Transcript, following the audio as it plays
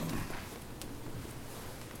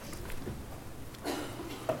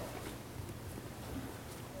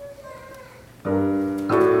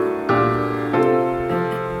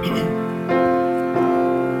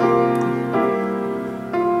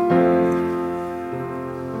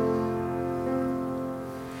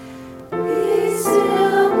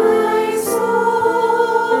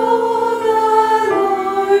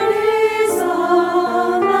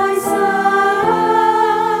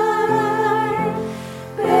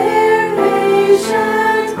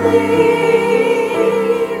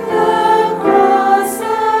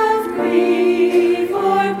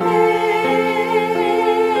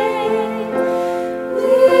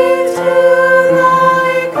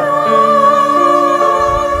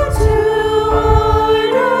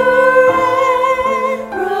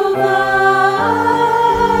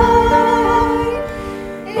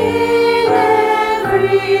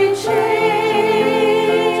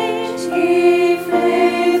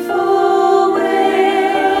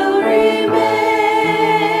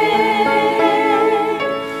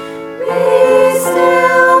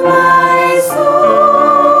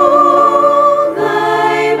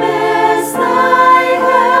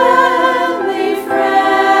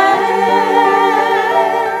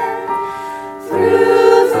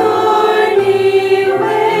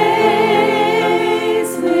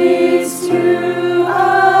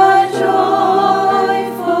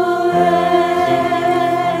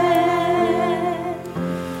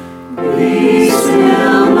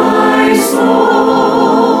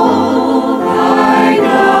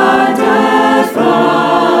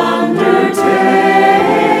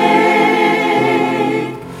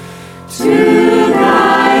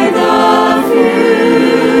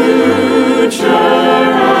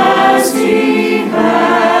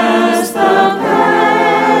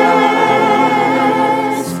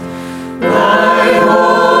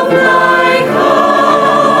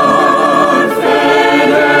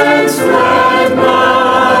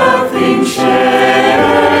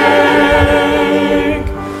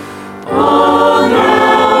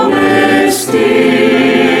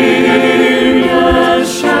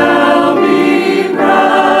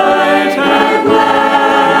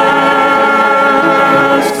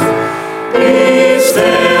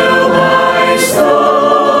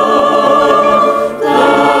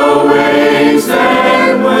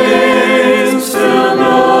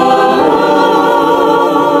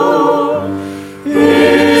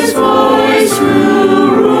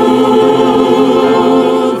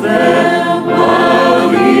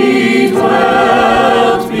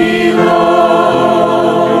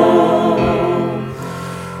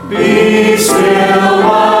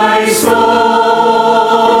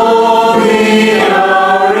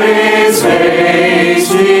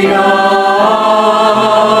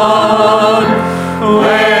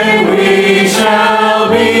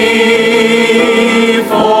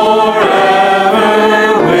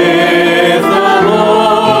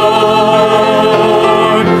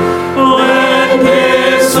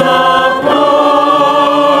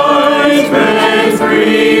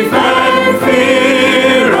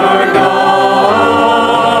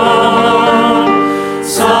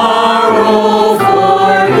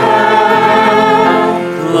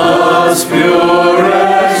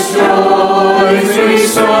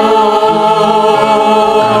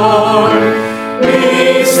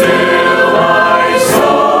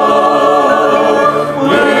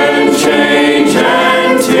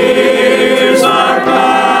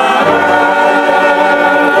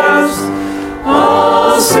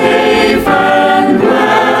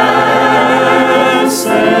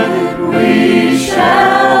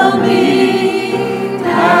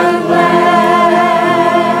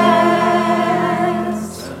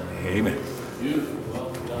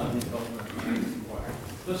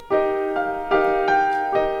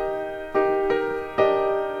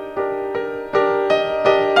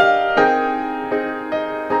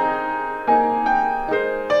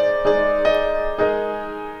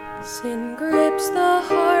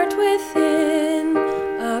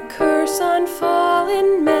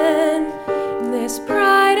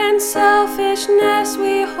selfishness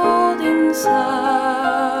we hold inside.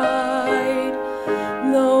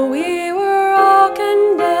 Though we were all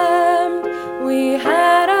condemned, we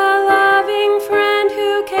had a loving friend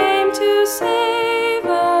who came to save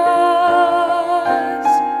us.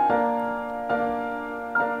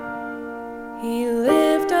 He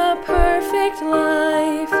lived a perfect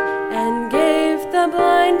life and gave the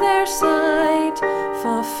blind their sight,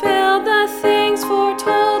 fulfilled the things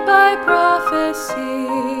foretold by prophecy.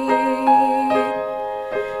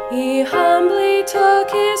 He humbly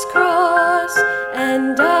took his cross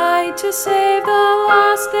and died to save the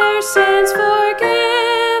lost, their sins forgiven.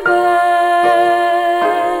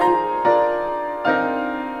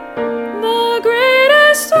 The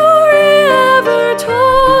greatest story ever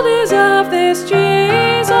told is of this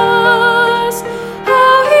Jesus,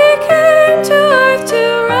 how he came to earth to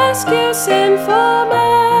rescue sinful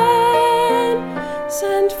men,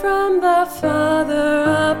 sent from the Father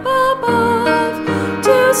up above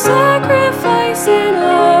to sacrifice in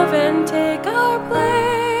love and take our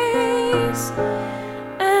place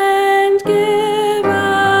and give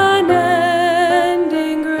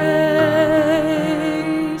unending grace.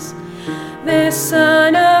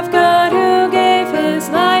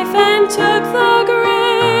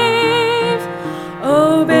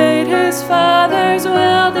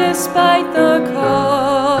 despite the cost.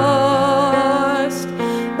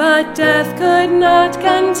 But death could not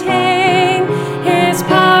contain his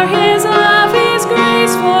power, his love, his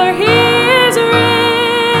grace, for he is risen.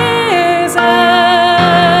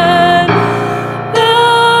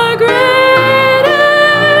 The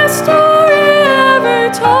greatest story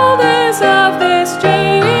ever told is of this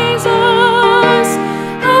Jesus,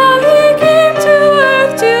 how he came to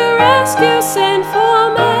earth to rescue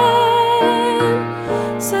sinful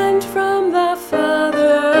men, sent from the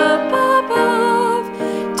Father up above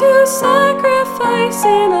to sacrifice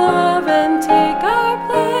in love and take our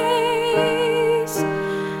place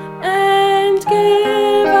and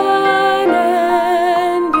give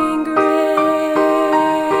unending grace.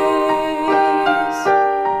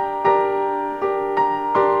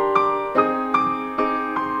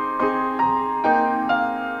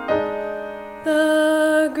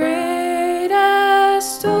 The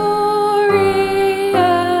greatest story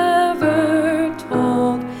ever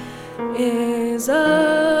told is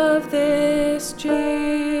of this Jesus.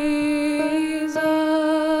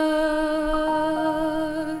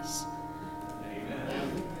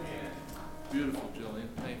 Amen. Beautiful, Jillian.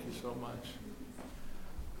 Thank you so much.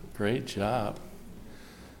 Great job.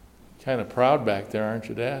 Kind of proud back there, aren't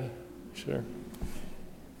you, Dad? Sure.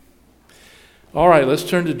 All right, let's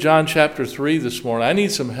turn to John chapter 3 this morning. I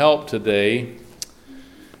need some help today.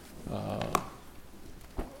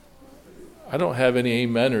 I don't have any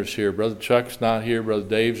ameners here. Brother Chuck's not here. Brother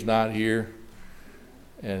Dave's not here.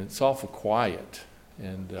 And it's awful quiet.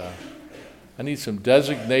 And I need some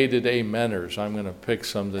designated ameners. I'm going to pick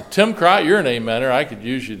some. Tim Crott, you're an amener. I could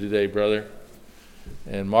use you today, brother.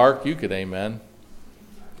 And Mark, you could amen.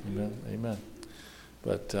 Amen. Amen.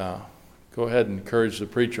 But go ahead and encourage the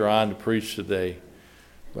preacher on to preach today.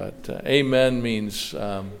 But amen means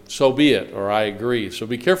so be it, or I agree. So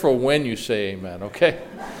be careful when you say amen, okay?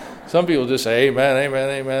 Some people just say amen, amen,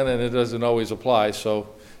 amen, and it doesn't always apply. So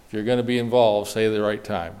if you're going to be involved, say the right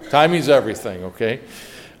time. Timing's everything, okay?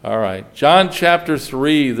 All right. John chapter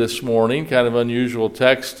 3 this morning, kind of unusual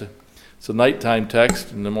text. It's a nighttime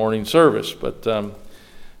text in the morning service, but I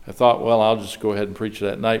thought, well, I'll just go ahead and preach it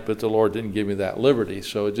at night, but the Lord didn't give me that liberty,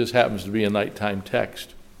 so it just happens to be a nighttime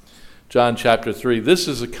text. John chapter 3. This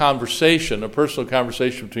is a conversation, a personal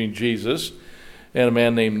conversation between Jesus and a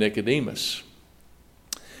man named Nicodemus.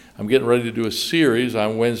 I'm getting ready to do a series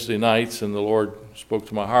on Wednesday nights, and the Lord spoke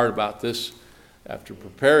to my heart about this after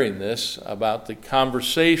preparing this, about the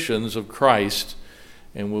conversations of Christ,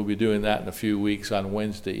 and we'll be doing that in a few weeks on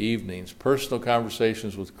Wednesday evenings, personal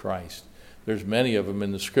conversations with Christ. There's many of them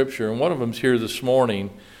in the Scripture, and one of them's here this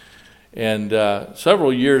morning. And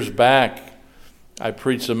several years back, I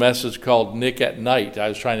preached a message called Nick at Night. I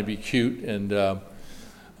was trying to be cute, and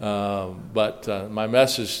but my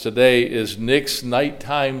message today is Nick's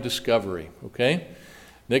Nighttime Discovery, okay?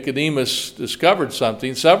 Nicodemus discovered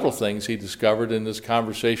something, several things he discovered in this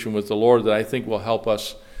conversation with the Lord that I think will help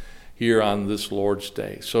us here on this Lord's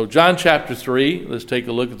Day. So John chapter 3, let's take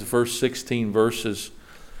a look at the first 16 verses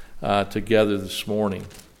together this morning.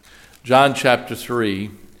 John chapter 3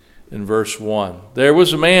 in verse 1. There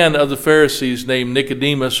was a man of the Pharisees named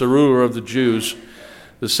Nicodemus, a ruler of the Jews.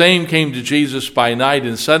 The same came to Jesus by night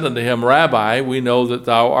and said unto him, Rabbi, we know that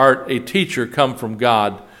thou art a teacher come from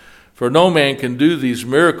God, for no man can do these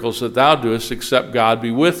miracles that thou doest except God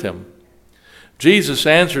be with him. Jesus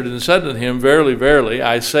answered and said unto him, Verily, verily,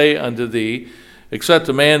 I say unto thee, except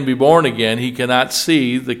a man be born again, he cannot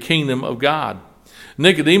see the kingdom of God.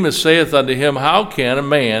 Nicodemus saith unto him, How can a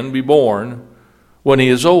man be born when he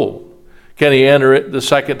is old? Can he enter it the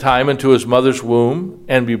second time into his mother's womb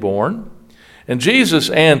and be born? And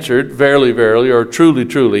Jesus answered, Verily, verily, or truly,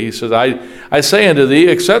 truly, he says, I say unto thee,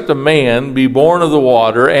 except a man be born of the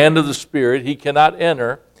water and of the Spirit, he cannot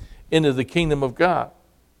enter into the kingdom of God.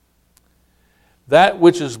 That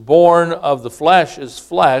which is born of the flesh is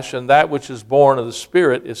flesh, and that which is born of the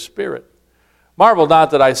Spirit is spirit. Marvel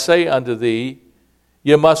not that I say unto thee,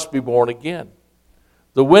 Ye must be born again.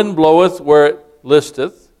 The wind bloweth where it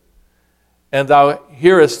listeth, and thou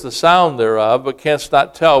hearest the sound thereof, but canst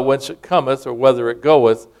not tell whence it cometh or whither it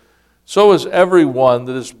goeth. So is every one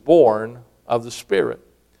that is born of the Spirit.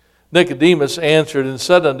 Nicodemus answered and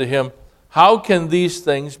said unto him, How can these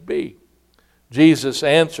things be? Jesus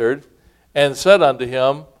answered and said unto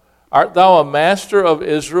him, Art thou a master of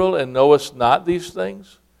Israel, and knowest not these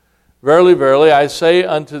things? Verily, verily, I say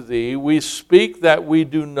unto thee, we speak that we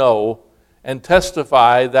do know, and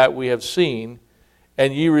testify that we have seen,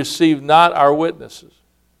 and ye receive not our witnesses.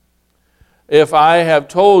 If I have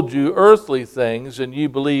told you earthly things, and ye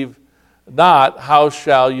believe not, how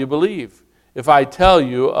shall you believe, if I tell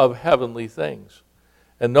you of heavenly things?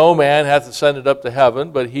 And no man hath ascended up to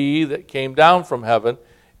heaven, but he that came down from heaven,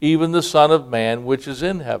 even the Son of Man, which is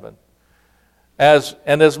in heaven. As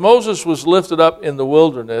Moses was lifted up in the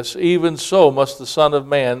wilderness, even so must the Son of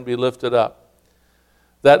Man be lifted up,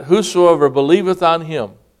 that whosoever believeth on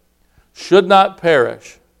him should not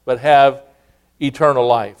perish, but have eternal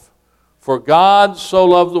life. For God so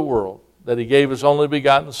loved the world, that he gave his only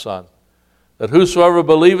begotten Son, that whosoever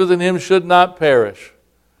believeth in him should not perish,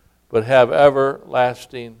 but have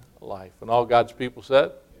everlasting life. And all God's people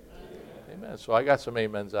said? Amen. Amen. So I got some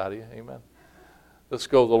amens out of you. Amen. Let's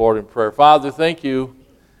go to the Lord in prayer. Father, thank you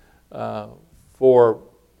for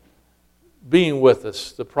being with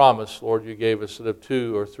us. The promise, Lord, you gave us that if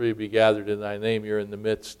two or three be gathered in thy name, you're in the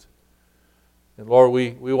midst. And Lord,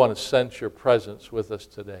 we want to sense your presence with us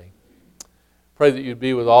today. Pray that you'd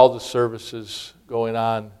be with all the services going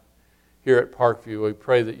on here at Parkview. We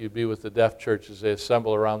pray that you'd be with the deaf church as they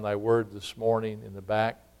assemble around thy word this morning in the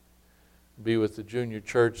back. Be with the junior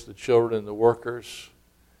church, the children, and the workers.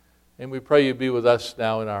 And we pray you be with us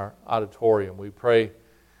now in our auditorium. We pray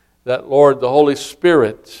that, Lord, the Holy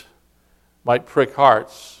Spirit might prick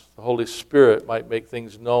hearts. The Holy Spirit might make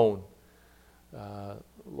things known.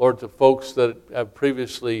 Lord, to folks that have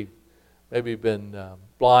previously maybe been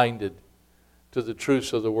blinded to the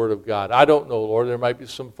truths of the Word of God. I don't know, Lord. There might be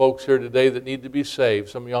some folks here today that need to be saved,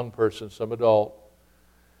 some young person, some adult.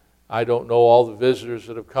 I don't know all the visitors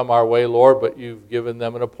that have come our way, Lord, but you've given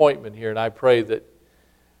them an appointment here, and I pray that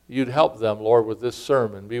you'd help them, Lord, with this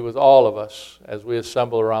sermon. Be with all of us as we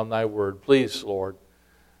assemble around thy word. Please, Lord,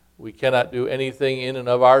 we cannot do anything in and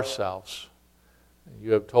of ourselves.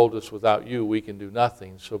 You have told us without you we can do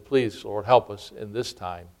nothing. So please, Lord, help us in this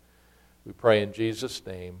time. We pray in Jesus'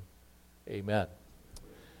 name. Amen.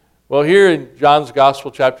 Well, here in John's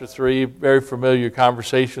Gospel, chapter 3, very familiar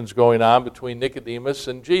conversations going on between Nicodemus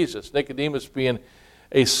and Jesus. Nicodemus being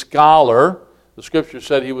a scholar. The Scripture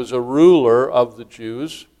said he was a ruler of the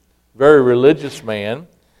Jews, very religious man.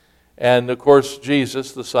 And, of course,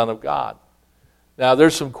 Jesus, the Son of God. Now,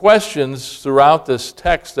 there's some questions throughout this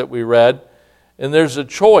text that we read, and there's a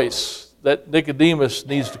choice that Nicodemus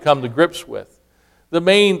needs to come to grips with. The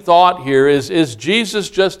main thought here is Jesus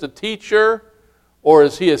just a teacher, or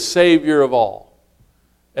is he a savior of all?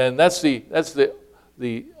 And that's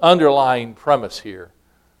the underlying premise here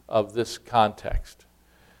of this context.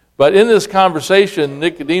 But in this conversation,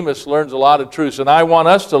 Nicodemus learns a lot of truths, and I want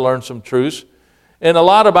us to learn some truths, and a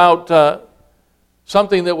lot about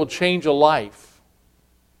something that will change a life.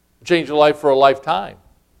 Change a life for a lifetime.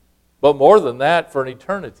 But more than that, for an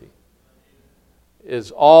eternity.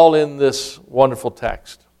 Is all in this wonderful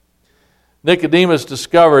text. Nicodemus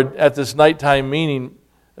discovered at this nighttime meeting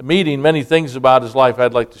many things about his life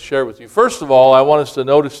I'd like to share with you. First of all, I want us to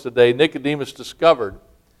notice today, Nicodemus discovered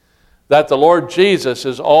that the Lord Jesus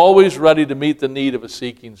is always ready to meet the need of a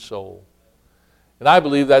seeking soul. And I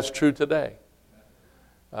believe that's true today.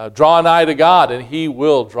 Draw nigh to God, and he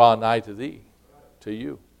will draw nigh to thee, to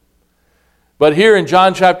you. But here in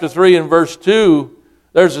John chapter 3 and verse 2,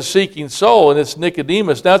 there's a seeking soul, and it's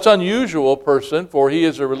Nicodemus. Now, it's an unusual person, for he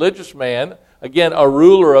is a religious man, again, a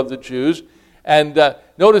ruler of the Jews. And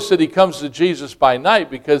notice that he comes to Jesus by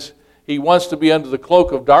night because he wants to be under the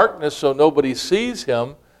cloak of darkness so nobody sees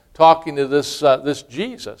him talking to this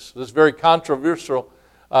Jesus, this very controversial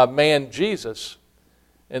man, Jesus.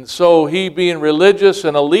 And so he, being religious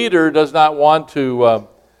and a leader, does not want to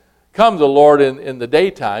come to the Lord in the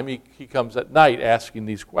daytime. He comes at night asking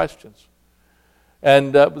these questions.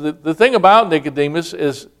 And the thing about Nicodemus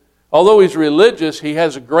is, although he's religious, he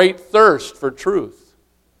has a great thirst for truth.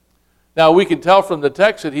 Now, we can tell from the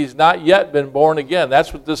text that he's not yet been born again.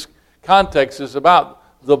 That's what this context is about.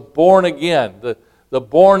 The born again, the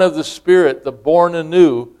born of the Spirit, the born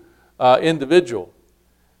anew individual.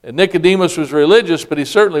 And Nicodemus was religious, but he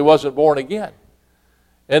certainly wasn't born again.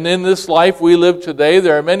 And in this life we live today,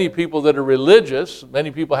 there are many people that are religious.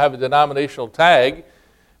 Many people have a denominational tag.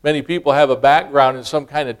 Many people have a background in some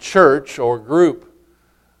kind of church or group.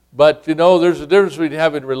 But, you know, there's a difference between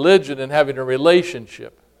having religion and having a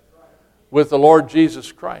relationship with the Lord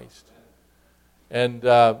Jesus Christ. And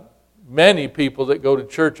many people that go to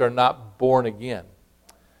church are not born again.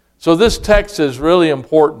 So this text is really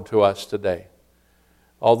important to us today.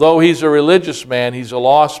 Although he's a religious man, he's a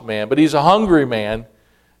lost man, but he's a hungry man.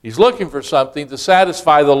 He's looking for something to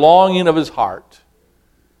satisfy the longing of his heart.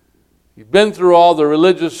 He's been through all the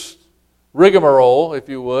religious rigmarole, if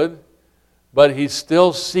you would, but he's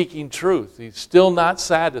still seeking truth. He's still not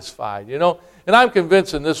satisfied, you know. And I'm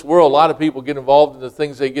convinced in this world, a lot of people get involved in the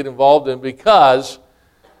things they get involved in because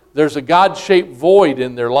there's a God-shaped void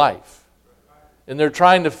in their life. and they're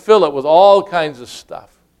trying to fill it with all kinds of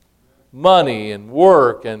stuff. Money and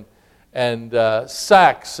work and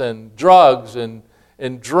sex and drugs and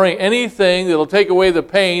drink. Anything that will take away the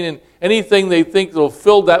pain and anything they think will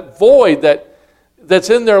fill that void that's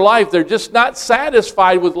in their life. They're just not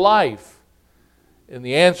satisfied with life. And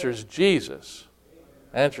the answer is Jesus.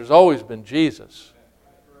 The answer has always been Jesus.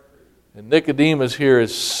 And Nicodemus here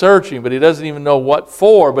is searching, but he doesn't even know what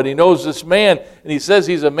for. But he knows this man, and he says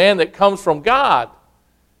he's a man that comes from God.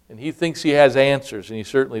 And he thinks he has answers, and he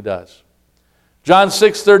certainly does. John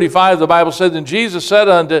 6:35, the Bible says, and Jesus said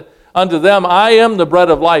unto them, I am the bread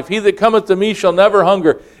of life. He that cometh to me shall never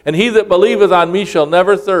hunger, and he that believeth on me shall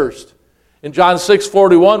never thirst. In John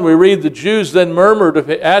 6:41, we read, the Jews then murmured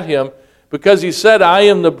at him, because he said, I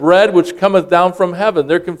am the bread which cometh down from heaven.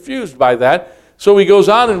 They're confused by that. So he goes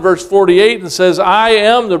on in verse 48 and says, I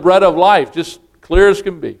am the bread of life, just clear as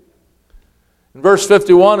can be. In verse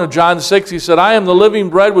 51 of John 6, he said, I am the living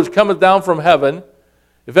bread which cometh down from heaven.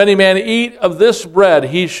 If any man eat of this bread,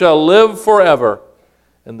 he shall live forever.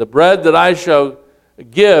 And the bread that I shall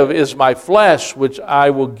give is my flesh, which I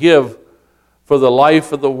will give for the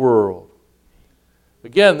life of the world.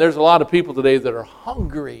 Again, there's a lot of people today that are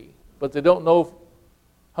hungry, but they don't know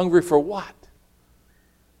hungry for what.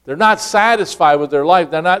 They're not satisfied with their life.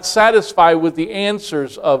 They're not satisfied with the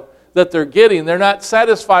answers that they're getting. They're not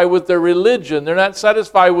satisfied with their religion. They're not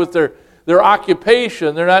satisfied with their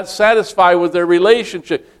occupation. They're not satisfied with their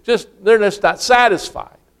relationship. They're just not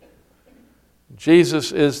satisfied.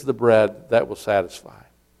 Jesus is the bread that will satisfy.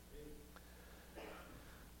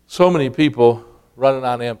 So many people running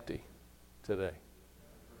on empty today.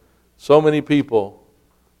 So many people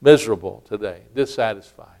miserable today,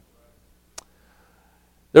 dissatisfied.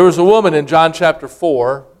 There was a woman in John chapter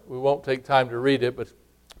 4, we won't take time to read it, but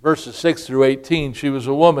verses 6 through 18, she was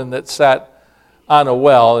a woman that sat on a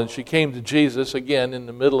well, and she came to Jesus again in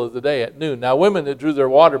the middle of the day at noon. Now, women that drew their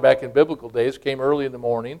water back in biblical days came early in the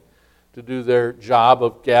morning to do their job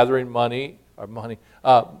of gathering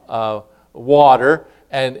water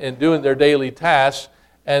and doing their daily tasks,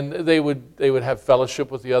 and they would have fellowship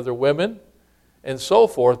with the other women and so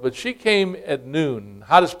forth. But she came at noon,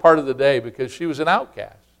 hottest part of the day, because she was an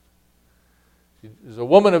outcast. She was a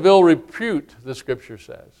woman of ill repute, the Scripture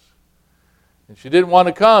says. And she didn't want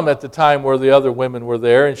to come at the time where the other women were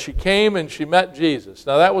there, and she came and she met Jesus.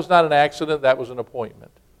 Now, that was not an accident, that was an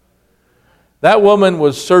appointment. That woman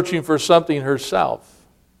was searching for something herself.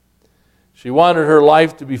 She wanted her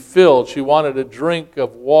life to be filled. She wanted a drink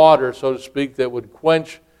of water, so to speak, that would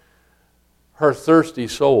quench her thirsty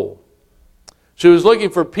soul. She was looking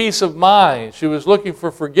for peace of mind. She was looking for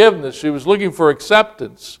forgiveness. She was looking for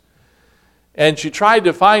acceptance. And she tried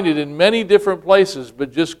to find it in many different places,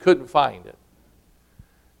 but just couldn't find it.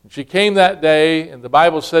 And she came that day, and the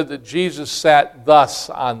Bible said that Jesus sat thus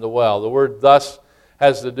on the well. The word thus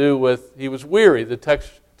has to do with he was weary. The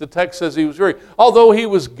text says he was weary. Although he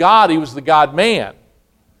was God, he was the God-man.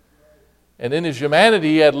 And in his humanity,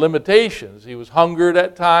 he had limitations. He was hungered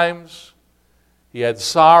at times. He had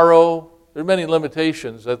sorrow. There are many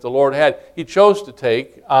limitations that the Lord had. He chose to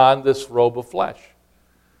take on this robe of flesh.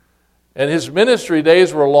 And his ministry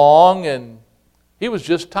days were long, and he was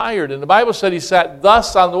just tired. And the Bible said he sat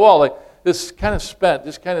thus on the wall, like this kind of spent,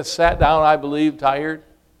 just kind of sat down, I believe, tired.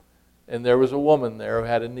 And there was a woman there who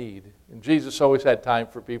had a need. And Jesus always had time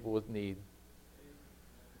for people with need.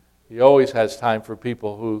 He always has time for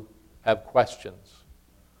people who have questions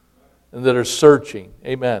and that are searching.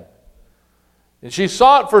 Amen. And she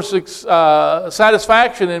sought for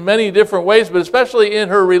satisfaction in many different ways, but especially in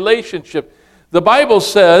her relationship. The Bible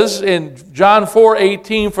says in John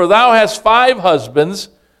 4:18, for thou hast 5 husbands,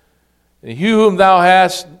 and he whom thou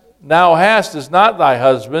now hast is not thy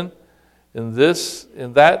husband. In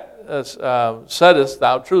that saidest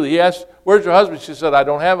thou truly. He asked, where's your husband? She said, I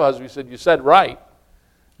don't have a husband. He said, you said right.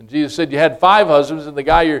 And Jesus said, you had 5 husbands, and the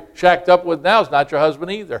guy you're shacked up with now is not your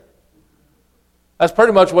husband either. That's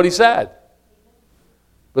pretty much what he said.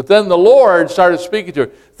 But then the Lord started speaking to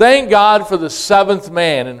her. Thank God for the 7th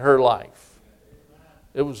man in her life.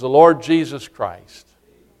 It was the Lord Jesus Christ.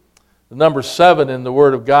 The number 7 in the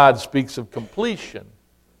Word of God speaks of completion,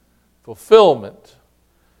 fulfillment,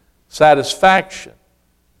 satisfaction.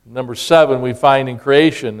 Number 7 we find in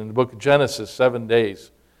creation in the book of Genesis, 7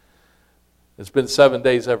 days. It's been 7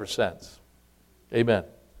 days ever since. Amen.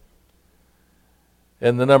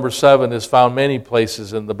 And the number 7 is found many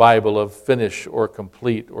places in the Bible of finish or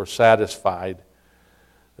complete or satisfied.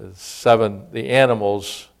 The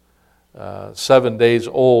animals, 7 days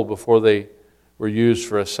old before they were used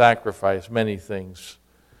for a sacrifice, many things.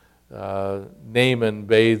 Naaman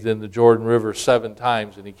bathed in the Jordan River 7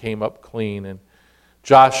 times and he came up clean. And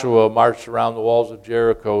Joshua marched around the walls of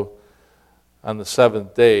Jericho on the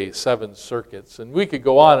seventh day, 7 circuits. And we could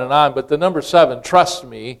go on, but the number 7, trust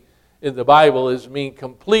me, in the Bible mean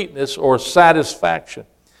completeness or satisfaction.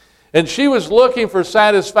 And she was looking for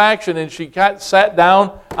satisfaction, and she sat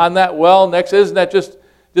down on that well next. Isn't that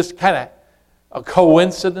just kind of a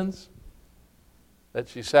coincidence that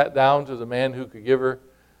she sat down to the man who could give her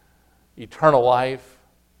eternal life,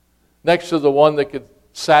 next to the one that could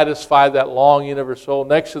satisfy that longing of her soul,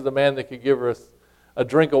 next to the man that could give her a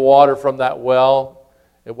drink of water from that well?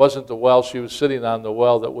 It wasn't the well she was sitting on, the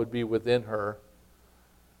well that would be within her.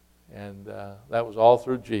 And that was all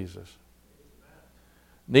through Jesus.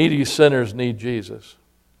 Needy sinners need Jesus.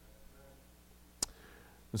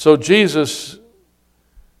 And so Jesus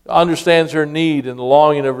understands her need and the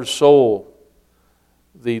longing of her soul,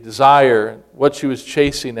 the desire, what she was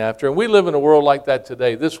chasing after. And we live in a world like that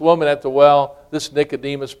today. This woman at the well, this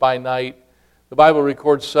Nicodemus by night, the Bible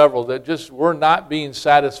records several that just were not being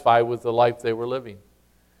satisfied with the life they were living.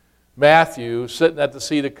 Matthew, sitting at the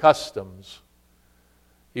seat of customs,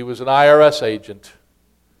 he was an IRS agent.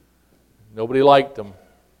 Nobody liked him.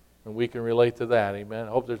 And we can relate to that, amen.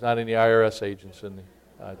 I hope there's not any IRS agents in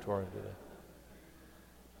the auditorium today.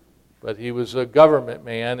 But he was a government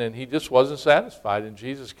man, and he just wasn't satisfied. And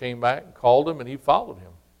Jesus came back and called him, and he followed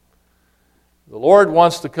him. The Lord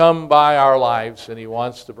wants to come by our lives, and he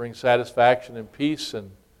wants to bring satisfaction and peace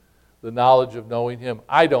and the knowledge of knowing him.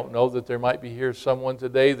 I don't know that there might be here someone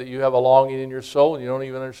today that you have a longing in your soul, and you don't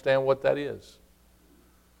even understand what that is.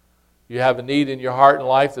 You have a need in your heart and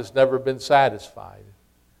life that's never been satisfied.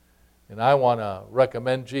 And I want to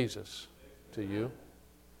recommend Jesus to you,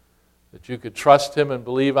 that you could trust him and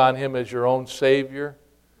believe on him as your own Savior,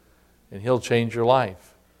 and he'll change your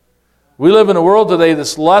life. We live in a world today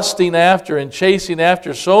that's lusting after and chasing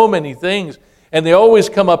after so many things, and they always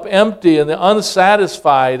come up empty and they're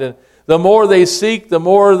unsatisfied, and the more they seek, the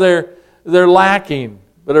more they're lacking.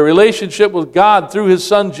 But a relationship with God through his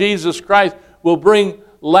Son Jesus Christ will bring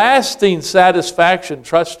lasting satisfaction,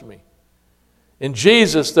 trust me. In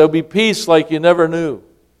Jesus, there'll be peace like you never knew.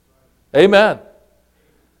 Amen.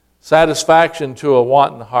 Satisfaction to a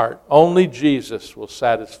wanton heart. Only Jesus will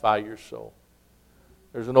satisfy your soul.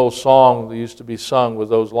 There's an old song that used to be sung with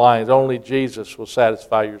those lines. Only Jesus will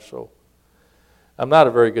satisfy your soul. I'm not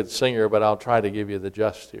a very good singer, but I'll try to give you the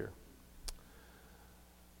gist here.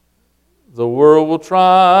 The world will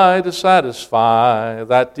try to satisfy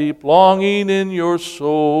that deep longing in your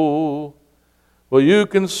soul. Well, you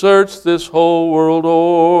can search this whole world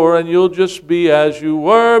o'er, and you'll just be as you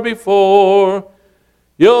were before.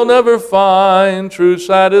 You'll never find true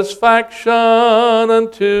satisfaction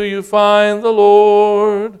until you find the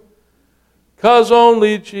Lord, 'cause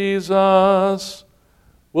only Jesus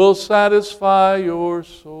will satisfy your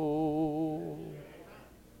soul.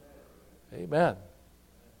 Amen.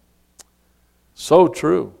 So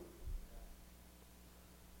true.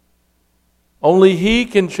 Only he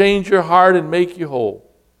can change your heart and make you whole.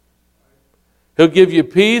 He'll give you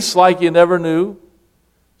peace like you never knew,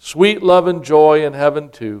 sweet love and joy in heaven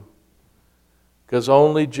too, because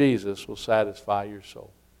only Jesus will satisfy your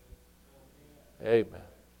soul. Amen.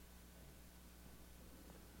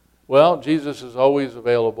 Well, Jesus is always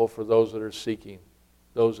available for those that are seeking,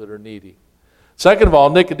 those that are needy. Second of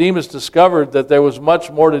all, Nicodemus discovered that there was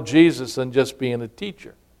much more to Jesus than just being a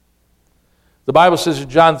teacher. The Bible says in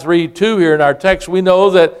John 3:2 here in our text, we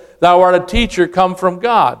know that thou art a teacher come from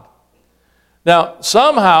God. Now,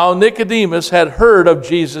 somehow Nicodemus had heard of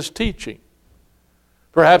Jesus' teaching.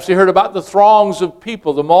 Perhaps he heard about the throngs of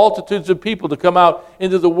people, the multitudes of people to come out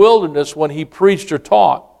into the wilderness when he preached or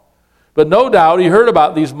taught. But no doubt he heard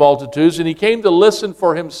about these multitudes, and he came to listen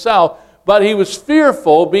for himself, but he was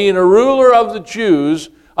fearful, being a ruler of the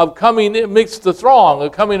Jews, of coming amidst the throng,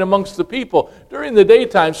 of coming amongst the people during the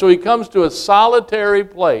daytime. So he comes to a solitary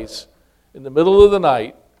place in the middle of the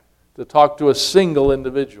night to talk to a single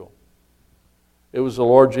individual. It was the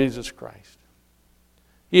Lord Jesus Christ.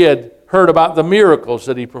 He had heard about the miracles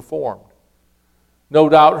that he performed. No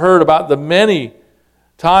doubt heard about the many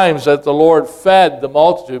times that the Lord fed the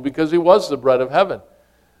multitude because he was the bread of heaven.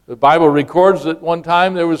 The Bible records that one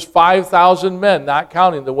time there was 5,000 men, not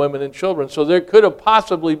counting the women and children. So there could have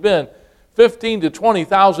possibly been 15,000 to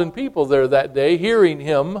 20,000 people there that day hearing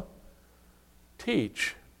him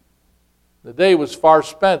teach. The day was far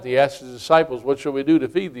spent. He asked his disciples, what shall we do to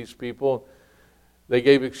feed these people? They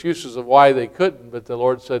gave excuses of why they couldn't, but the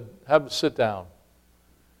Lord said, have them sit down.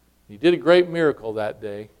 He did a great miracle that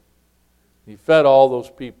day. He fed all those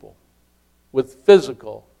people with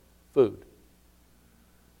physical food.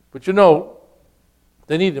 But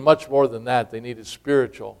they needed much more than that. They needed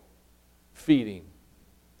spiritual feeding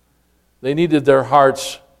They needed their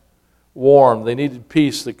hearts warmed. They needed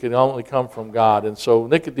peace that could only come from God. And so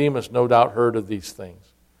Nicodemus no doubt heard of these things.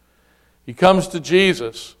 He comes to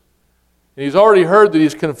Jesus, and he's already heard that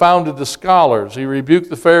he's confounded the scholars. He rebuked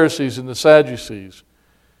the Pharisees and the Sadducees.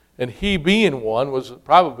 And he, being one, was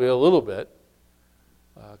probably a little bit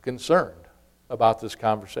concerned about this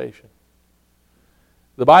conversation.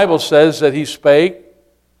 The Bible says that he spake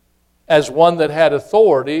as one that had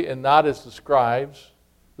authority and not as the scribes,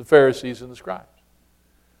 the Pharisees and the scribes.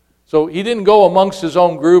 So he didn't go amongst his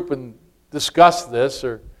own group and discuss this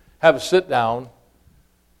or have a sit down.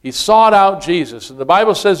 He sought out Jesus. And the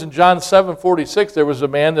Bible says in John 7:46, there was a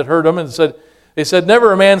man that heard him and they said,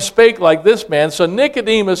 never a man spake like this man. So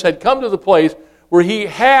Nicodemus had come to the place where he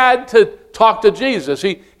had to talk to Jesus.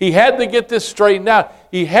 He had to get this straightened out.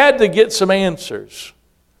 He had to get some answers.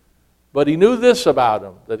 But he knew this about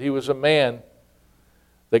him, that he was a man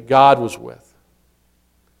that God was with.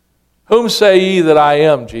 Whom say ye that I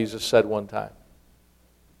am? Jesus said one time.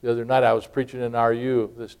 The other night I was preaching in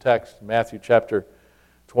RU this text, Matthew chapter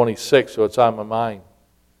 26, so it's on my mind.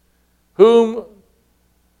 Whom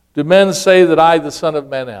do men say that I, the Son of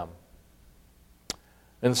Man, am?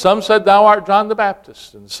 And some said, thou art John the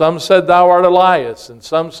Baptist. And some said, thou art Elias. And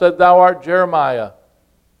some said, thou art Jeremiah,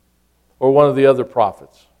 or one of the other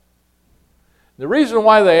prophets. The reason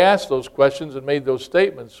why they asked those questions and made those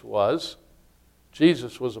statements was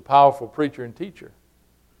Jesus was a powerful preacher and teacher.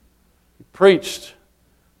 He preached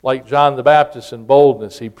like John the Baptist in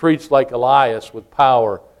boldness. He preached like Elias with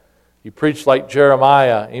power. He preached like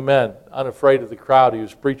Jeremiah, amen, unafraid of the crowd he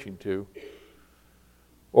was preaching to,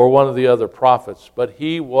 or one of the other prophets. But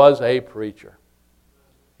he was a preacher.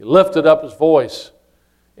 He lifted up his voice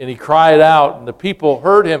and he cried out, and the people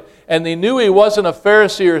heard him, and they knew he wasn't a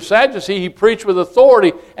Pharisee or a Sadducee. He preached with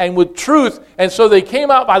authority and with truth, and so they came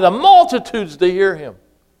out by the multitudes to hear him.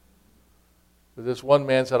 But this one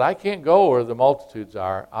man said, I can't go where the multitudes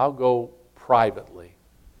are. I'll go privately.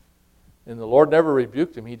 And the Lord never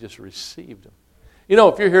rebuked him. He just received him. You know,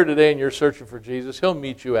 if you're here today and you're searching for Jesus, He'll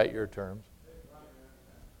meet you at your terms.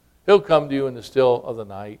 He'll come to you in the still of the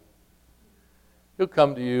night. He'll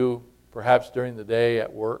come to you perhaps during the day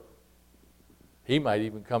at work. He might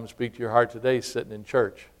even come speak to your heart today sitting in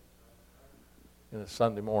church in a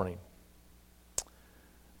Sunday morning.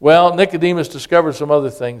 Well, Nicodemus discovered some other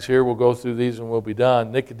things here. We'll go through these and we'll be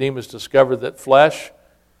done. Nicodemus discovered that flesh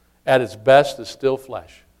at its best is still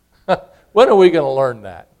flesh. When are we going to learn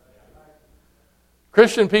that?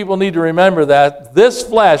 Christian people need to remember that this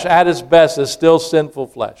flesh at its best is still sinful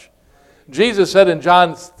flesh. Jesus said in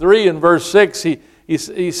John 3 and verse 6,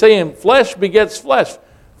 He's saying flesh begets flesh.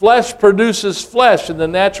 Flesh produces flesh and the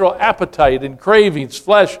natural appetite and cravings.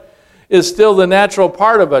 Flesh is still the natural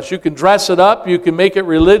part of us. You can dress it up. You can make it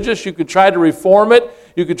religious. You can try to reform it.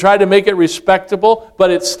 You can try to make it respectable,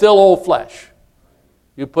 but it's still old flesh.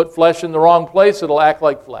 You put flesh in the wrong place, it'll act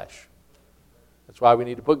like flesh. That's why we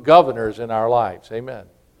need to put governors in our lives. Amen.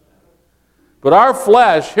 But our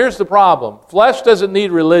flesh, here's the problem. Flesh doesn't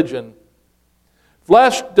need religion.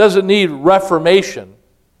 Flesh doesn't need reformation.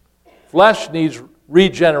 Flesh needs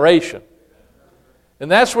regeneration.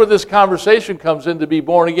 And that's where this conversation comes in, to be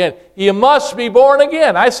born again. You must be born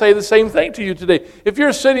again. I say the same thing to you today. If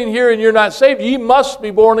you're sitting here and you're not saved, you must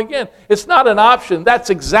be born again. It's not an option. That's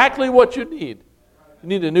exactly what you need. You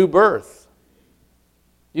need a new birth.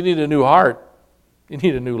 You need a new heart. You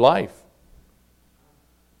need a new life.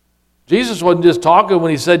 Jesus wasn't just talking when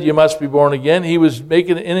He said you must be born again. He was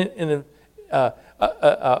making it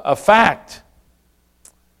a fact.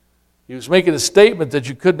 He was making a statement that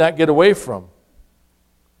you could not get away from.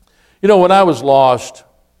 You know, when I was lost,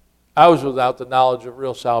 I was without the knowledge of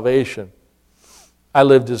real salvation. I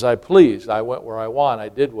lived as I pleased. I went where I want. I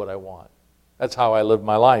did what I want. That's how I lived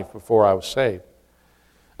my life before I was saved.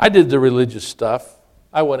 I did the religious stuff.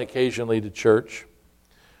 I went occasionally to church.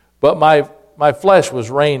 But my flesh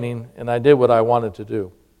was reigning, and I did what I wanted to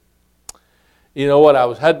do. You know what? I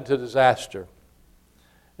was heading to disaster.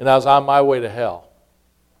 And I was on my way to hell.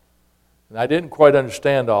 And I didn't quite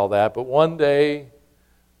understand all that, but one day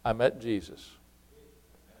I met Jesus.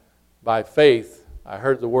 By faith, I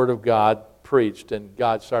heard the Word of God preached, and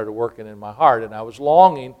God started working in my heart, and I was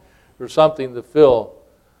longing for something to fill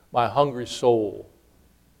my hungry soul.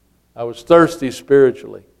 I was thirsty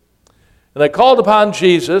spiritually. And I called upon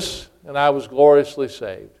Jesus, and I was gloriously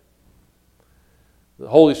saved. The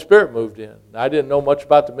Holy Spirit moved in. I didn't know much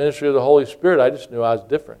about the ministry of the Holy Spirit. I just knew I was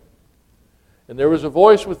different. And there was a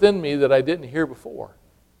voice within me that I didn't hear before,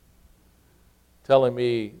 telling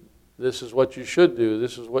me, this is what you should do,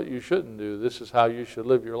 this is what you shouldn't do, this is how you should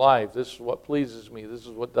live your life, this is what pleases me, this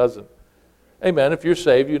is what doesn't. Amen. If you're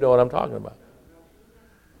saved, you know what I'm talking about.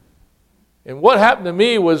 And what happened to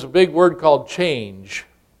me was a big word called change.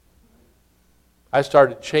 I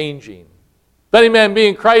started changing. If any man be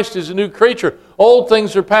in Christ is a new creature. Old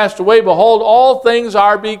things are passed away. Behold, all things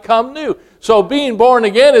are become new. So being born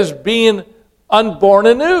again is being unborn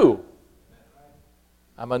anew.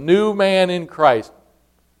 I'm a new man in Christ.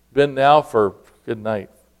 Been now for, good night,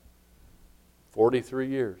 43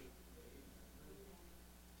 years.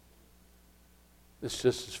 It's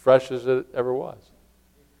just as fresh as it ever was.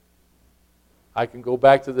 I can go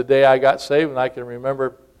back to the day I got saved and I can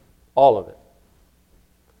remember all of it.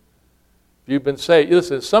 If you've been saved,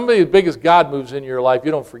 listen, if somebody as big as God moves in your life,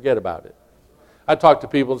 you don't forget about it. I talk to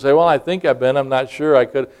people and say, well, I think I've been, I'm not sure I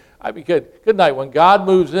could. Good night. When God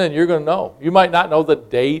moves in, you're going to know. You might not know the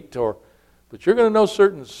date, but you're going to know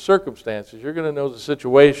certain circumstances. You're going to know the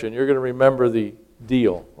situation. You're going to remember the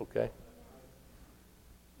deal, okay?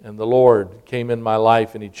 And the Lord came in my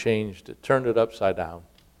life and He changed it, turned it upside down.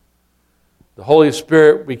 The Holy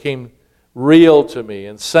Spirit became real to me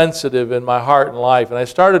and sensitive in my heart and life. And I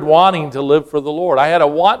started wanting to live for the Lord. I had a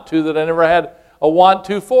want to that I never had a want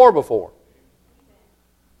to for before.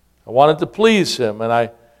 I wanted to please Him, and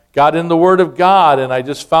I got in the Word of God, and I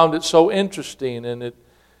just found it so interesting, and it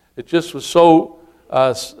just was so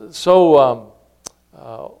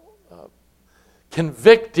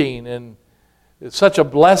convicting, and it's such a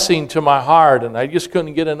blessing to my heart, and I just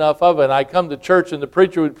couldn't get enough of it. And I come to church, and the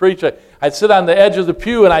preacher would preach. I'd sit on the edge of the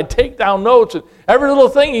pew, and I'd take down notes, and every little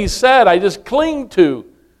thing he said, I just cling to,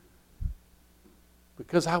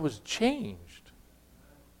 because I was changed.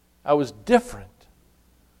 I was different.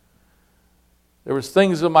 There was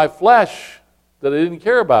things in my flesh that I didn't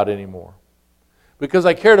care about anymore, because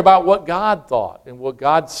I cared about what God thought and what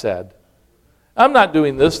God said. I'm not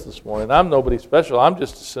doing this morning. I'm nobody special. I'm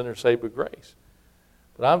just a sinner saved by grace.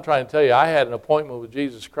 But I'm trying to tell you, I had an appointment with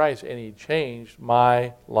Jesus Christ, and He changed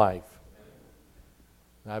my life.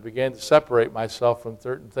 And I began to separate myself from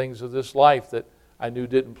certain things of this life that I knew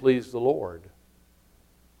didn't please the Lord.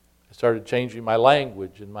 I started changing my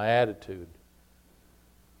language and my attitude.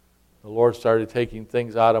 The Lord started taking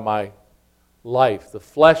things out of my life, the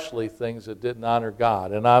fleshly things that didn't honor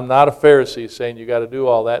God. And I'm not a Pharisee saying you got to do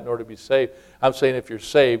all that in order to be saved. I'm saying if you're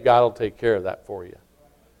saved, God will take care of that for you,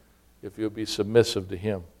 if you'll be submissive to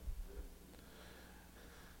Him.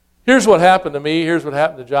 Here's what happened to me. Here's what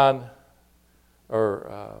happened to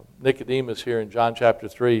Nicodemus here in John chapter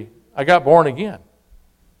 3. I got born again.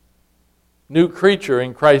 New creature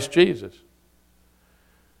in Christ Jesus.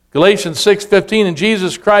 Galatians 6:15, in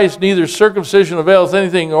Jesus Christ neither circumcision avails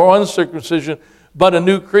anything nor uncircumcision, but a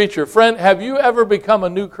new creature. Friend, have you ever become a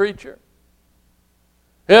new creature?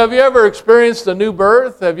 Have you ever experienced a new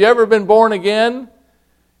birth? Have you ever been born again?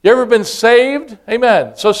 You ever been saved?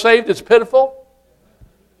 Amen. So saved it's pitiful.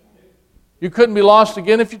 You couldn't be lost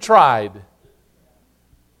again if you tried,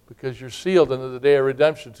 because you're sealed into the day of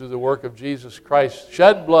redemption through the work of Jesus Christ,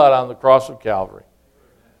 shed blood on the cross of Calvary.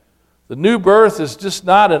 The new birth is just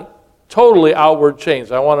not a totally outward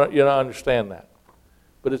change. I want you to understand that.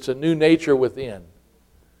 But it's a new nature within.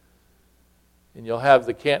 And you'll have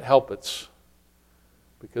the can't help it's.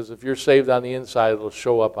 Because if you're saved on the inside, it'll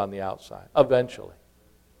show up on the outside. Eventually.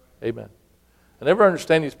 Amen. I never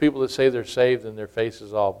understand these people that say they're saved and their face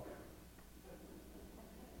is all...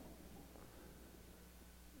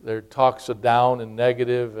 Their talks are down and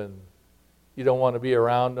negative and you don't want to be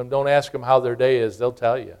around them. Don't ask them how their day is. They'll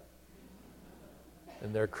tell you.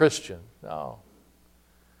 And they're Christian. No.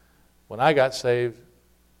 When I got saved,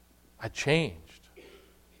 I changed.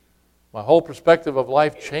 My whole perspective of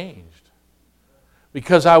life changed.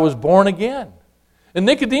 Because I was born again. And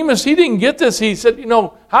Nicodemus, he didn't get this. He said,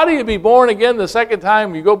 how do you be born again the second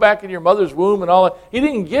time? You go back in your mother's womb and all that. He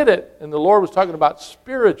didn't get it. And the Lord was talking about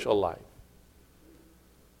spiritual life.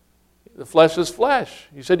 The flesh is flesh.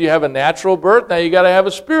 You said you have a natural birth. Now you got to have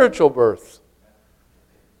a spiritual birth.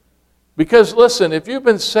 Because, listen, if you've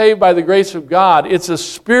been saved by the grace of God, it's a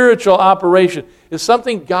spiritual operation. It's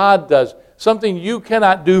something God does, something you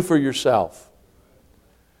cannot do for yourself.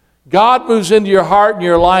 God moves into your heart and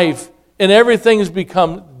your life, and everything has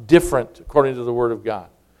become different according to the Word of God.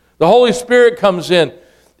 The Holy Spirit comes in,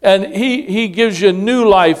 and He gives you a new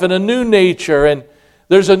life and a new nature, and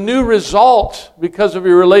there's a new result because of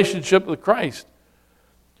your relationship with Christ.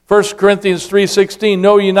 1 Corinthians 3:16,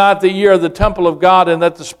 know ye not that ye are the temple of God, and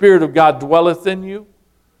that the Spirit of God dwelleth in you?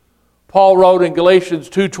 Paul wrote in Galatians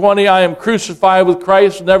 2:20, I am crucified with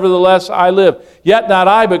Christ, nevertheless I live. Yet not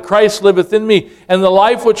I, but Christ liveth in me. And the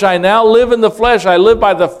life which I now live in the flesh, I live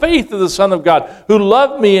by the faith of the Son of God, who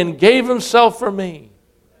loved me and gave Himself for me.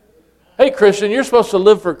 Hey, Christian, you're supposed to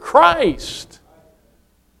live for Christ.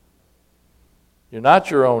 You're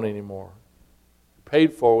not your own anymore. You're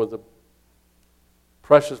paid for with the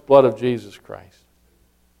precious blood of Jesus Christ.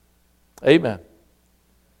 Amen.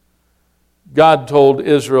 God told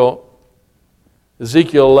Israel,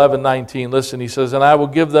 Ezekiel 11:19, listen, he says, and I will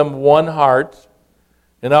give them one heart,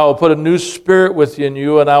 and I will put a new spirit within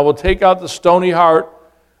you, and I will take out the stony heart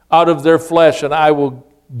out of their flesh, and I will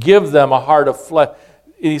give them a heart of flesh.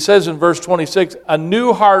 And he says in verse 26, a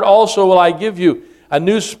new heart also will I give you, a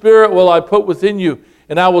new spirit will I put within you,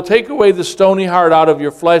 and I will take away the stony heart out of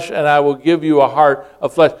your flesh, and I will give you a heart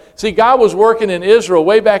of flesh. See, God was working in Israel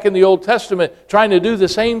way back in the Old Testament, trying to do the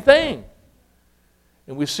same thing.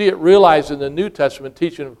 And we see it realized in the New Testament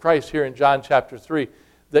teaching of Christ here in John chapter 3,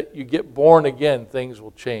 that you get born again, things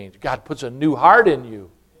will change. God puts a new heart in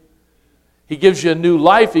you. He gives you a new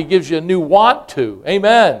life. He gives you a new want to.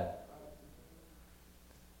 Amen.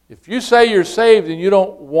 If you say you're saved and you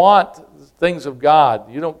don't want things of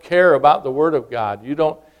God, you don't care about the Word of God, you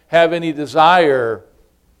don't have any desire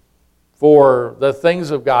for the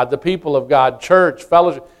things of God, the people of God, church,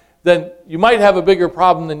 fellowship, then you might have a bigger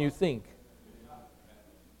problem than you think.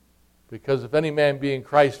 Because if any man be in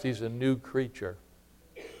Christ, he's a new creature.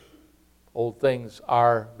 Old things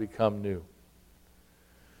are become new.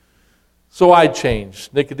 So I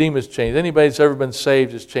changed. Nicodemus changed. Anybody that's ever been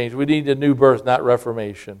saved has changed. We need a new birth, not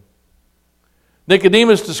reformation.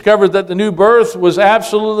 Nicodemus discovered that the new birth was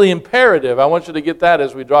absolutely imperative. I want you to get that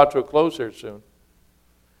as we draw to a close here soon.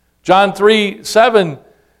 John 3:7,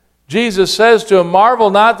 Jesus says to him, marvel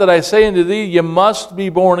not that I say unto thee, you must be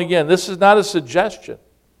born again. This is not a suggestion.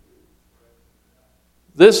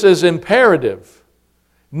 This is imperative.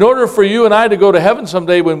 In order for you and I to go to heaven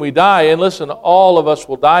someday when we die, and listen, all of us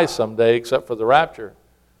will die someday except for the rapture,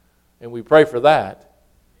 and we pray for that.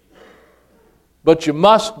 But you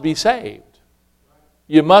must be saved.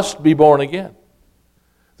 You must be born again.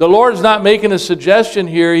 The Lord's not making a suggestion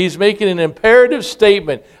here. He's making an imperative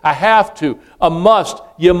statement. I have to, a must.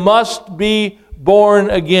 You must be born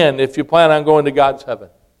again if you plan on going to God's heaven.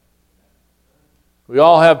 We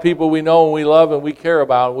all have people we know and we love and we care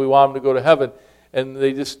about and we want them to go to heaven, and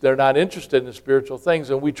they're not interested in the spiritual things,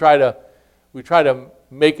 and we try to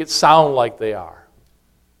make it sound like they are.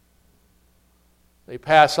 They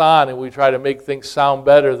pass on and we try to make things sound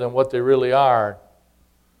better than what they really are.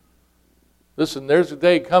 Listen, there's a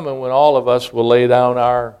day coming when all of us will lay down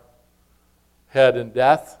our head in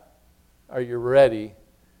death. Are you ready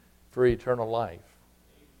for eternal life?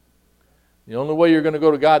 The only way you're going to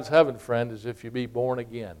go to God's heaven, friend, is if you be born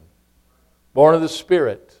again. Born of the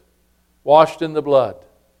Spirit, washed in the blood,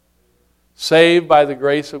 saved by the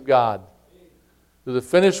grace of God, through the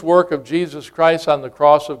finished work of Jesus Christ on the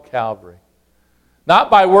cross of Calvary.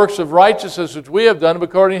 Not by works of righteousness which we have done, but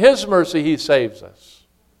according to His mercy He saves us.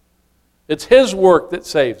 It's His work that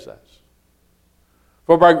saves us.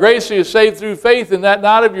 For by grace you are saved through faith, and that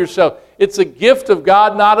not of yourself. It's a gift of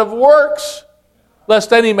God, not of works,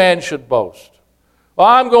 lest any man should boast. Well,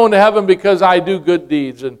 I'm going to heaven because I do good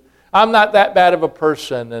deeds, and I'm not that bad of a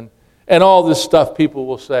person, and all this stuff people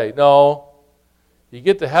will say. No, you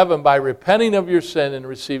get to heaven by repenting of your sin and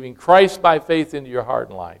receiving Christ by faith into your heart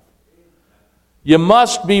and life. You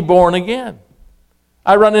must be born again.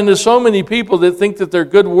 I run into so many people that think that their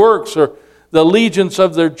good works or the allegiance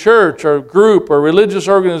of their church or group or religious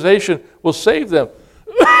organization will save them.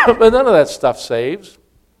 But none of that stuff saves.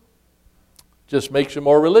 Just makes you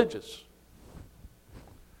more religious,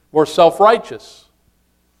 more self-righteous.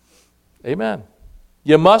 Amen.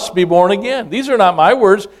 You must be born again. These are not my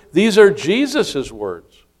words. These are Jesus'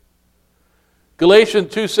 words.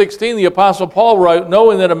 Galatians 2:16, the Apostle Paul wrote,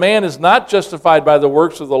 knowing that a man is not justified by the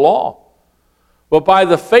works of the law, but by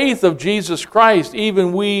the faith of Jesus Christ,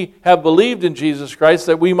 even we have believed in Jesus Christ,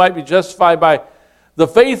 that we might be justified by the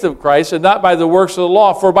faith of Christ and not by the works of the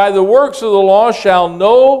law. For by the works of the law shall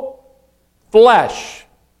no flesh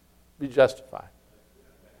be justified.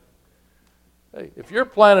 Hey, if you're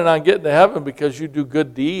planning on getting to heaven because you do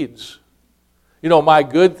good deeds, my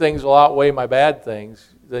good things will outweigh my bad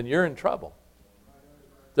things, then you're in trouble.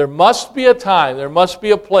 There must be a time, there must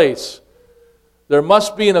be a place, there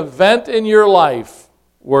must be an event in your life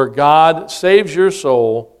where God saves your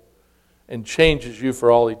soul and changes you for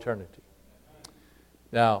all eternity.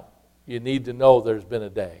 Now, you need to know there's been a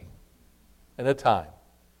day and a time.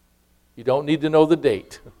 You don't need to know the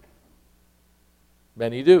date.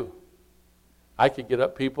 Many do. I could get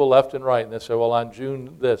up people left and right and they say, well, on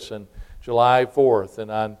June this and July 4th and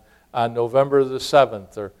on November the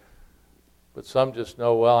 7th. But some just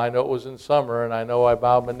know, well, I know it was in summer and I know I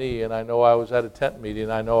bowed my knee and I know I was at a tent meeting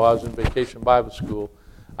and I know I was in Vacation Bible School.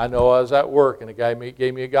 I know I was at work and a guy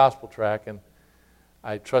gave me a gospel tract and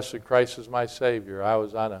I trusted Christ as my Savior. I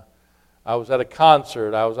was at a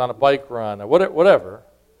concert. I was on a bike run. Or whatever.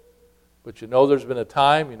 But you know there's been a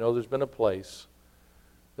time, you know there's been a place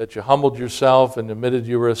that you humbled yourself and admitted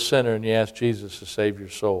you were a sinner and you asked Jesus to save your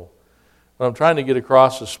soul. What I'm trying to get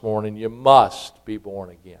across this morning, you must be born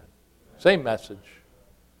again. Same message.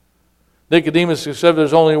 Nicodemus said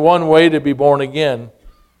there's only one way to be born again.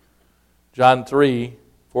 John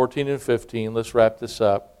 3:14 and 15. Let's wrap this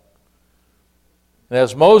up. And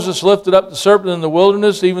as Moses lifted up the serpent in the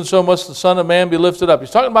wilderness, even so must the Son of Man be lifted up.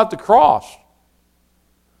 He's talking about the cross.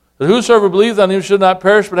 That whosoever believeth on him should not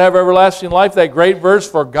perish but have everlasting life. That great verse,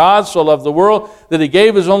 for God so loved the world that he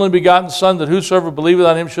gave his only begotten Son, that whosoever believeth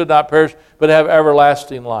on him should not perish but have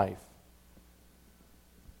everlasting life.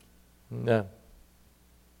 Yeah.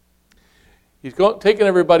 He's taking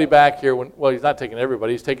everybody back here. He's not taking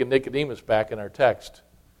everybody. He's taking Nicodemus back in our text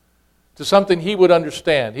to something he would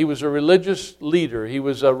understand. He was a religious leader. He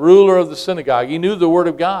was a ruler of the synagogue. He knew the Word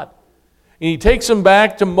of God. And he takes him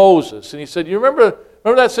back to Moses. And he said, you remember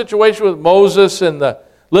that situation with Moses and the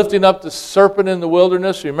lifting up the serpent in the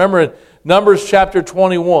wilderness? You remember in Numbers chapter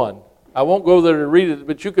 21. I won't go there to read it,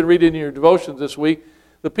 but you can read it in your devotions this week.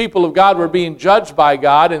 The people of God were being judged by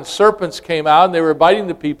God, and serpents came out, and they were biting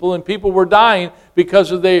the people, and people were dying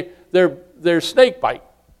because of their snake bite.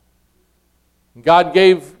 And God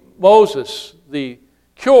gave Moses the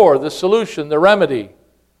cure, the solution, the remedy.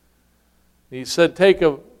 He said, take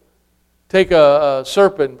a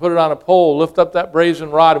serpent and put it on a pole, lift up that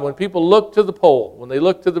brazen rod, and when people look to the pole, when they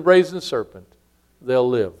look to the brazen serpent, they'll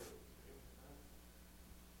live.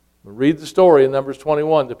 Read the story in Numbers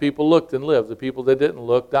 21. The people looked and lived. The people that didn't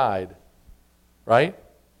look died. Right?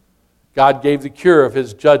 God gave the cure of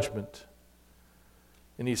his judgment.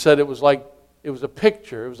 And he said it was a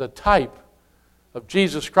picture, it was a type of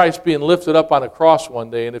Jesus Christ being lifted up on a cross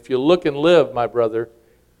one day. And if you look and live, my brother,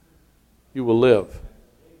 you will live.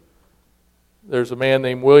 There's a man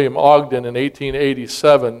named William Ogden in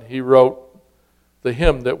 1887. He wrote the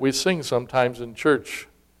hymn that we sing sometimes in church.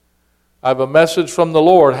 I have a message from the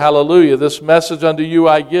Lord, hallelujah. This message unto you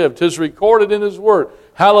I give. 'Tis recorded in his word,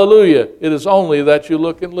 hallelujah. It is only that you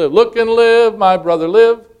look and live. Look and live, my brother,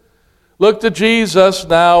 live. Look to Jesus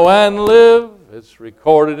now and live. It's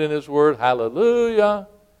recorded in his word, hallelujah.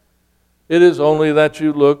 It is only that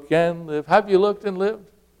you look and live. Have you looked and lived?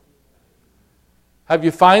 Have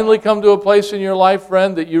you finally come to a place in your life,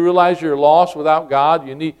 friend, that you realize you're lost without God?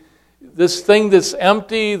 You need this thing that's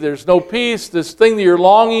empty, there's no peace, this thing that you're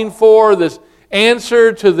longing for, this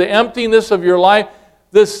answer to the emptiness of your life,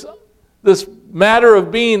 this matter of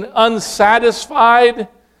being unsatisfied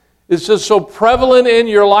is just so prevalent in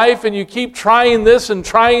your life, and you keep trying this and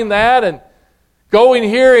trying that and going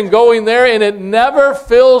here and going there, and it never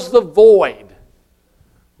fills the void.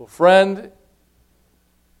 Well, friend,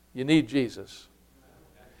 you need Jesus.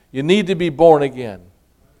 You need to be born again.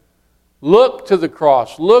 Look to the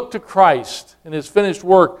cross. Look to Christ and his finished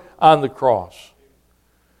work on the cross.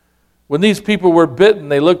 When these people were bitten,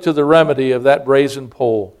 they looked to the remedy of that brazen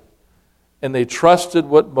pole, and they trusted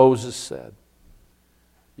what Moses said.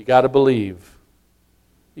 You got to believe.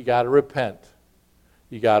 You got to repent.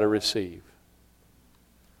 You got to receive.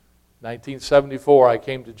 1974, I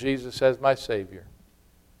came to Jesus as my Savior.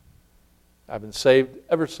 I've been saved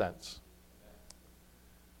ever since.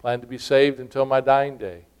 Plan to be saved until my dying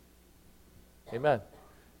day. Amen.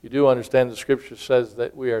 You do understand the Scripture says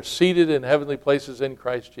that we are seated in heavenly places in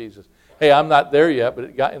Christ Jesus. Hey, I'm not there yet, but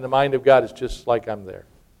in the mind of God, it's just like I'm there.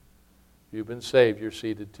 You've been saved, you're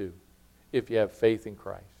seated too, if you have faith in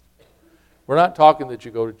Christ. We're not talking that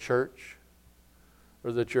you go to church,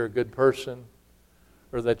 or that you're a good person,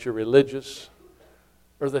 or that you're religious,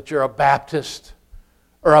 or that you're a Baptist,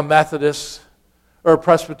 or a Methodist, or a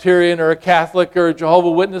Presbyterian, or a Catholic, or a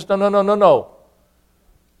Jehovah's Witness. No.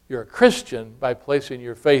 You're a Christian by placing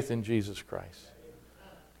your faith in Jesus Christ.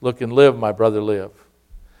 Look and live, my brother, live.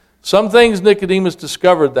 Some things Nicodemus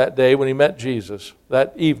discovered that day when he met Jesus,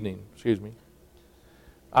 that evening,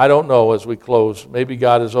 I don't know as we close. Maybe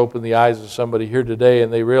God has opened the eyes of somebody here today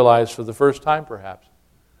and they realize for the first time perhaps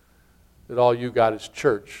that all you got is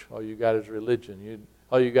church, all you got is religion,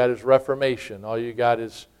 all you got is reformation, all you got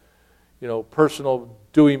is, personal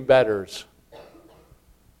doing betters.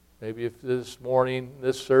 Maybe if this morning,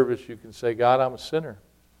 this service, you can say, God, I'm a sinner,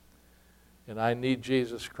 and I need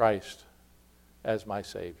Jesus Christ as my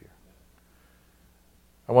Savior.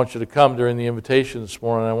 I want you to come during the invitation this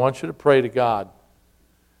morning. I want you to pray to God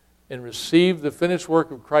and receive the finished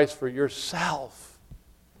work of Christ for yourself.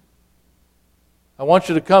 I want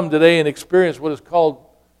you to come today and experience what is called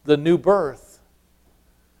the new birth.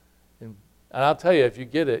 And I'll tell you, if you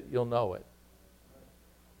get it, you'll know it.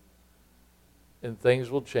 And things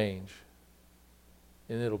will change.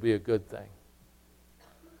 And it'll be a good thing.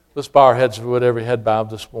 Let's bow our heads with every head bowed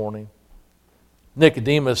this morning.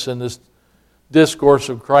 Nicodemus, in this discourse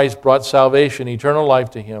of Christ, brought salvation, eternal life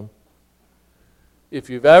to him. If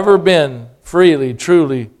you've ever been freely,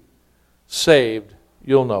 truly saved,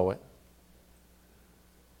 you'll know it.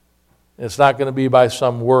 It's not going to be by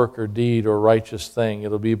some work or deed or righteous thing.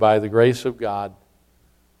 It'll be by the grace of God.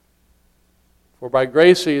 For by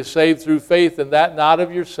grace he is saved through faith, and that not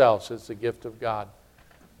of yourselves. It's the gift of God.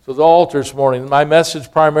 So the altar this morning, my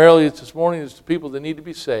message primarily this morning is to people that need to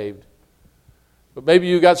be saved. But maybe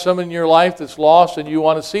you got someone in your life that's lost and you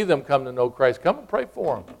want to see them come to know Christ. Come and pray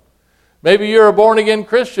for them. Maybe you're a born-again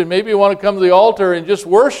Christian. Maybe you want to come to the altar and just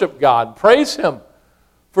worship God. Praise Him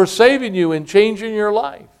for saving you and changing your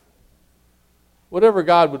life. Whatever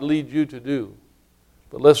God would lead you to do.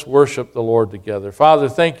 But let's worship the Lord together. Father,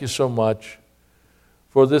 thank you so much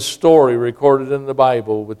for this story recorded in the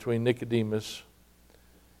Bible between Nicodemus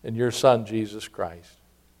and your Son, Jesus Christ.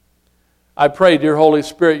 I pray, dear Holy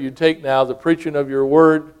Spirit, you take now the preaching of your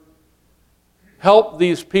word. Help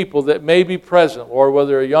these people that may be present, Lord,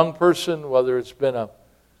 whether a young person, whether it's been an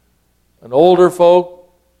older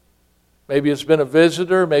folk, maybe it's been a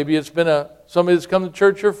visitor, maybe it's been somebody that's come to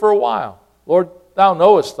church here for a while. Lord, thou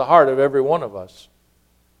knowest the heart of every one of us.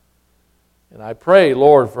 And I pray,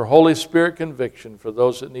 Lord, for Holy Spirit conviction for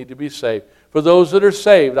those that need to be saved. For those that are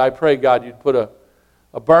saved, I pray, God, you'd put a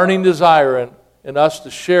burning desire in us to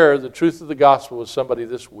share the truth of the gospel with somebody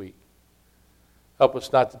this week. Help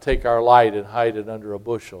us not to take our light and hide it under a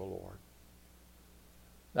bushel, Lord.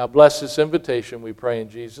 Now bless this invitation, we pray in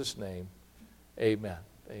Jesus' name. Amen.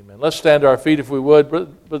 Amen. Let's stand to our feet if we would.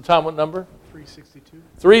 Brother Tom, what number? 362.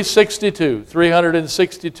 362.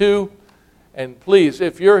 362. And please,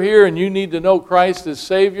 if you're here and you need to know Christ as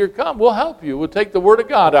Savior, come. We'll help you. We'll take the Word of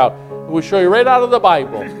God out. And we'll show you right out of the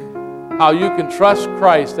Bible how you can trust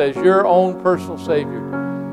Christ as your own personal Savior